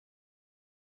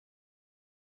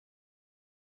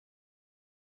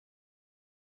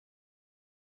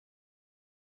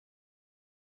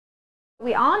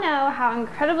We all know how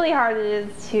incredibly hard it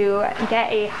is to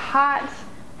get a hot,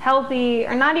 healthy,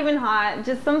 or not even hot,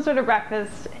 just some sort of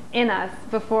breakfast in us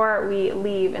before we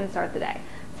leave and start the day.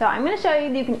 So I'm going to show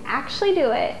you that you can actually do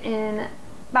it in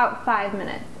about 5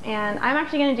 minutes. And I'm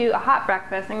actually going to do a hot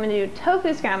breakfast. I'm going to do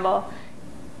tofu scramble.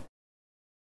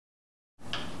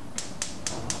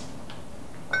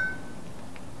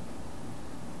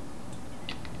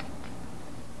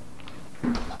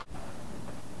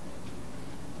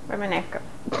 Where'd my knife go?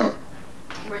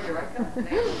 Where'd your knife go?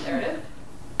 There it is.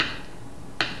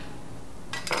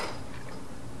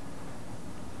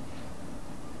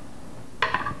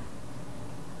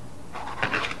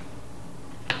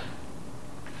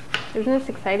 Isn't this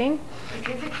exciting? It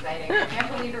is exciting. I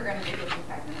can't believe we're going to do this in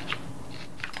 5 minutes.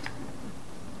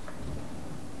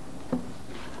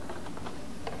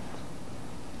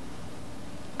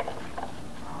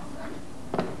 Awesome.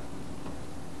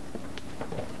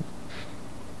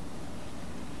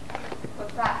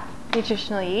 What's that?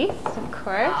 Nutritional yeast, of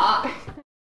course. Ah.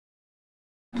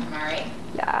 Tamari.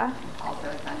 Yeah. Also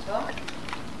essential.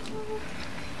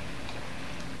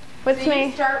 What's so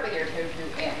you start with your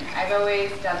tofu in. I've always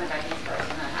done the veggies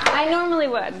first and then half. I normally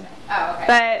would. Oh, okay.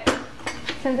 But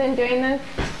since I'm doing this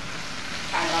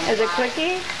kind of as a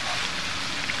quickie,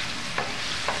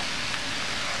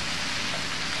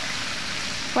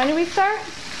 when did we start?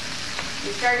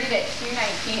 We started at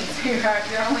 2:19, so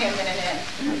you're only a minute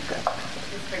in. That's good.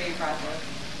 It's pretty impressive.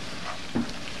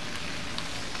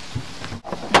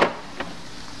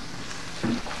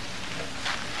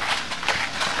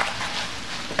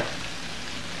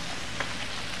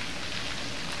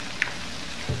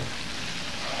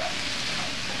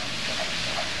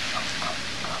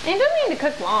 And it doesn't need to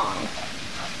cook long.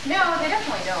 No, they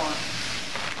definitely don't.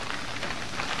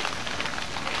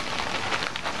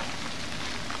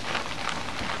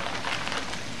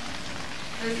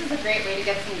 This is a great way to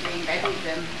get some green veggies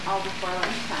in all before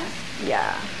lunchtime.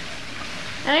 Yeah.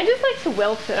 And I just like to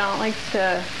wilt it. I don't like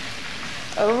to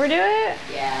overdo it.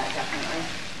 Yeah, definitely.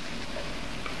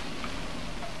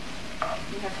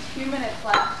 You have 2 minutes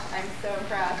left. I'm so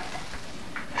impressed.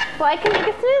 Well, I can make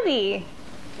a smoothie.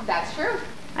 That's true.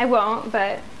 I won't,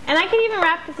 but... And I could even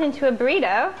wrap this into a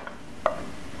burrito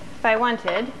if I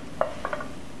wanted.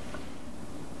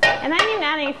 And I didn't even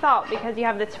add any salt because you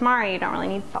have the tamari, you don't really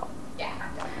need salt. Yeah,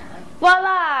 definitely.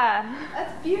 Voila!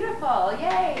 That's beautiful.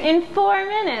 Yay! In 4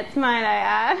 minutes, might I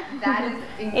add. That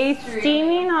is a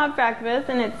steaming hot breakfast,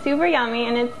 and it's super yummy,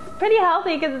 and it's pretty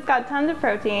healthy because it's got tons of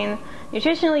protein,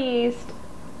 nutritional yeast,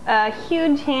 a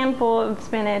huge handful of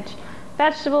spinach,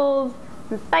 vegetables,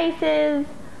 some spices,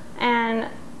 and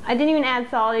I didn't even add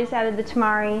salt, I just added the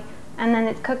tamari, and then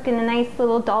it's cooked in a nice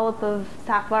little dollop of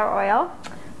safflower oil,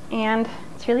 and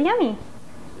it's really yummy.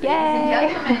 Yay!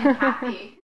 Ladies and gentlemen,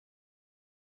 Kathy.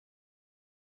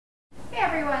 Hey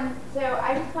everyone, so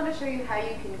I just want to show you how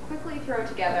you can quickly throw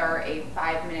together a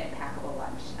 5-minute packable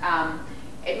lunch.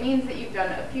 It means that you've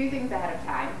done a few things ahead of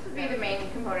time. This would be the main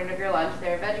component of your lunch.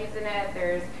 There are veggies in it,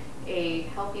 there's a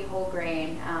healthy whole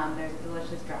grain, there's a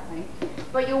delicious dressing,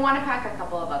 but you'll want to pack a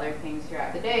couple of other things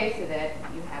throughout the day so that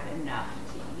you have enough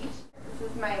to eat. This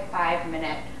is my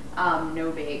 5-minute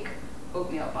no-bake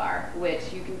oatmeal bar,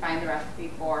 which you can find the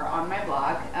recipe for on my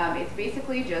blog. It's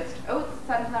basically just oats,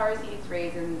 sunflower seeds,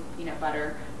 raisins, peanut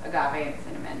butter, agave, and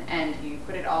cinnamon, and you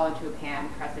put it all into a pan,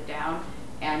 press it down,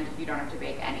 and you don't have to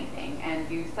bake anything. And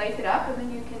you slice it up, and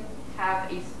then you can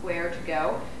have a square to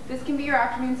go. This can be your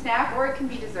afternoon snack, or it can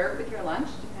be dessert with your lunch,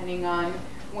 depending on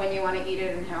when you want to eat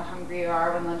it and how hungry you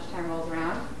are when lunchtime rolls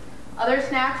around. Other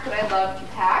snacks that I love to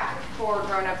pack for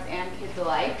grown-ups and kids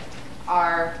alike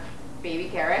are baby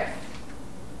carrots,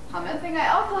 hummus. The thing I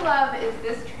also love is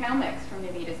this trail mix from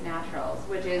Navita's Naturals,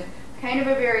 which is kind of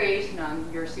a variation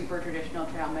on your super traditional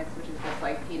trail mix, which is just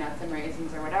like peanuts and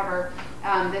raisins or whatever.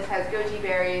 This has goji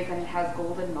berries and it has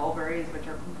golden mulberries, which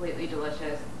are completely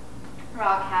delicious,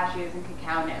 raw cashews and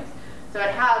cacao nibs. So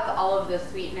it has all of the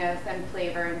sweetness and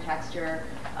flavor and texture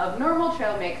of normal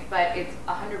trail mix, but it's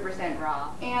 100%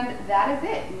 raw. And that is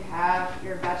it. You have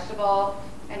your vegetable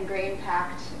and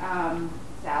grain-packed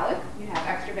salad. You have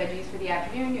extra veggies for the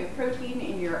afternoon. You have protein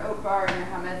in your oat bar and your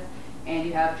hummus, and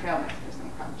you have trail mix for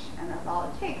some crunch. And that's all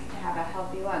it takes to have a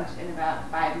healthy lunch in about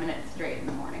 5 minutes straight in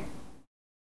the morning.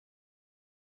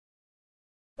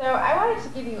 So I wanted to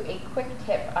give you a quick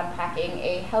tip on packing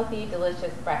a healthy,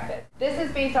 delicious breakfast. This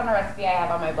is based on a recipe I have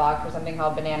on my blog for something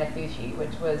called banana sushi,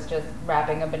 which was just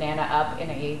wrapping a banana up in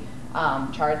a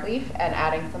chard leaf and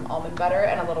adding some almond butter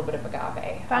and a little bit of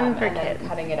agave. Fun for and kids. then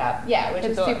cutting it up. Yeah, which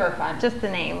is super fun. Just the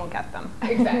name will get them.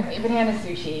 Exactly. Banana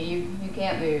sushi. You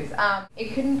can't lose.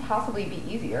 It couldn't possibly be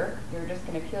easier. You're just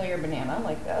going to peel your banana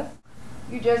like this.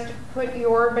 you just put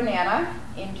your banana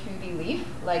into the leaf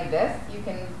like this. You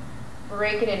can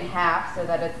break it in half so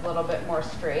that it's a little bit more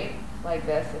straight, like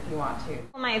this, if you want to.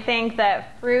 People might think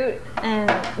that fruit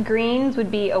and greens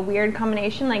would be a weird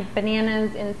combination, like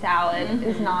bananas in salad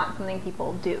is not something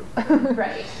people do.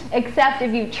 Right. Except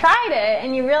if you've tried it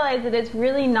and you realize that it's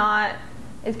really not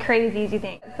as crazy as you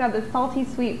think. It's got this salty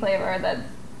sweet flavor that's...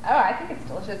 Oh, I think it's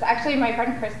delicious. Actually, my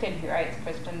friend Kristen, who writes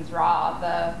Kristen's Raw,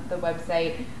 the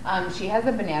website, she has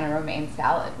a banana romaine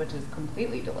salad, which is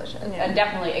completely delicious. Yeah. And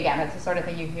definitely, again, it's the sort of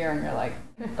thing you hear and you're like,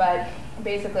 but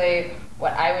basically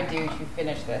what I would do to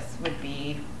finish this would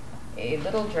be a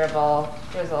little drizzle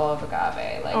of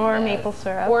agave, like or this. Maple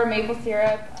syrup. Or maple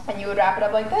syrup, and you would wrap it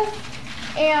up like this.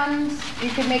 And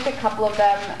you could make a couple of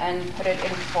them and put it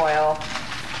in foil.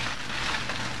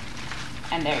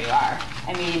 And there you are.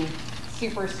 I mean,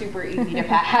 super, super easy to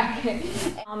pack.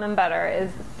 Almond butter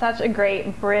is such a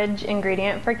great bridge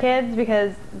ingredient for kids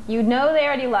because you know they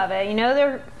already love it, you know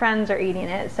their friends are eating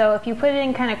it, so if you put it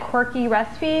in kind of quirky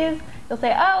recipes, you'll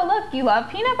say, oh look, you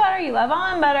love peanut butter, you love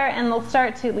almond butter, and they'll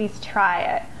start to at least try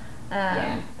it.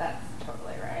 Yeah, that's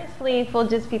totally right. This leaf will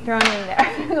just be thrown in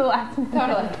there for the last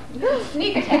minute. Totally.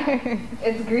 Sneak attack.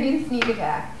 It's green sneak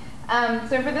attack.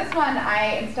 So for this one,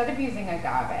 instead of using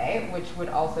agave, which would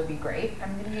also be great,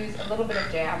 I'm going to use a little bit of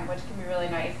jam, which can be really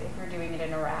nice if you're doing it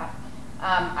in a wrap.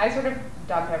 I sort of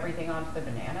dump everything onto the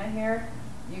banana here.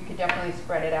 You could definitely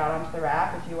spread it out onto the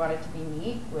wrap if you want it to be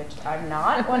neat, which I'm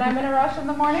not when I'm in a rush in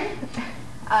the morning.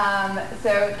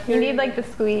 So you need like the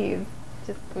squeeze.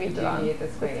 Just squeeze it on. You need the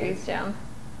squeeze jam.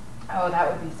 Oh, that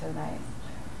would be so nice.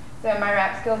 So my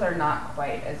wrap skills are not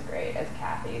quite as great as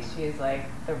Kathy's. She's like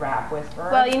the wrap whisperer.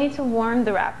 Well, you need to warm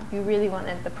the wrap if you really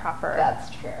wanted the proper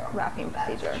wrapping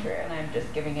procedure. That's true. And I'm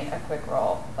just giving it a quick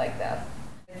roll like this.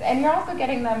 And you're also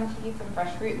getting them to eat some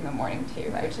fresh fruit in the morning too,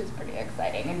 which is pretty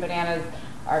exciting. And bananas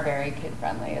are very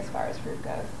kid-friendly as far as fruit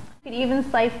goes. You could even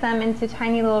slice them into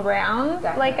tiny little rounds,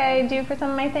 like I do for some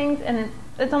of my things, and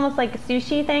it's almost like a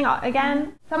sushi thing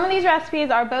again. Some of these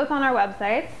recipes are both on our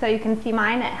website, so you can see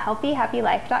mine at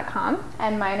healthyhappylife.com.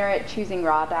 And mine are at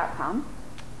choosingraw.com.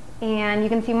 And you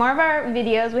can see more of our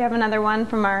videos. We have another one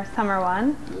from our summer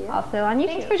one, also on YouTube.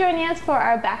 Thanks for joining us for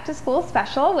our back to school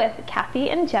special with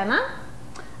Kathy and Gena.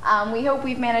 We hope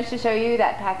we've managed to show you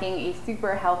that packing a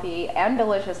super healthy and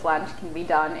delicious lunch can be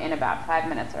done in about 5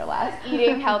 minutes or less.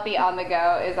 Eating healthy on the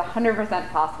go is 100%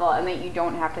 possible, and that you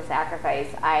don't have to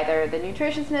sacrifice either the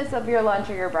nutritiousness of your lunch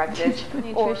or your breakfast.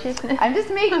 I'm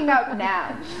just making up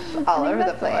nouns all over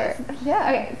the place. Yeah.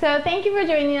 Okay, so thank you for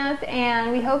joining us,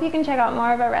 and we hope you can check out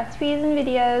more of our recipes and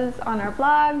videos on our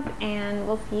blogs, and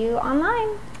we'll see you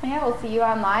online. Yeah, we'll see you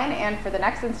online and for the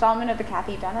next installment of the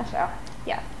Kathy Gena Show.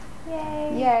 Yes.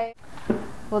 Yay. Yay.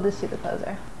 We'll just do the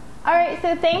closer. All right,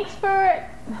 so thanks for...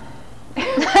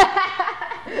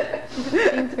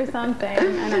 thanks for something.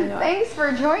 I don't know. Thanks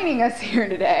for joining us here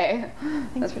today.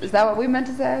 Is that what we meant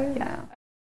to say? Yeah.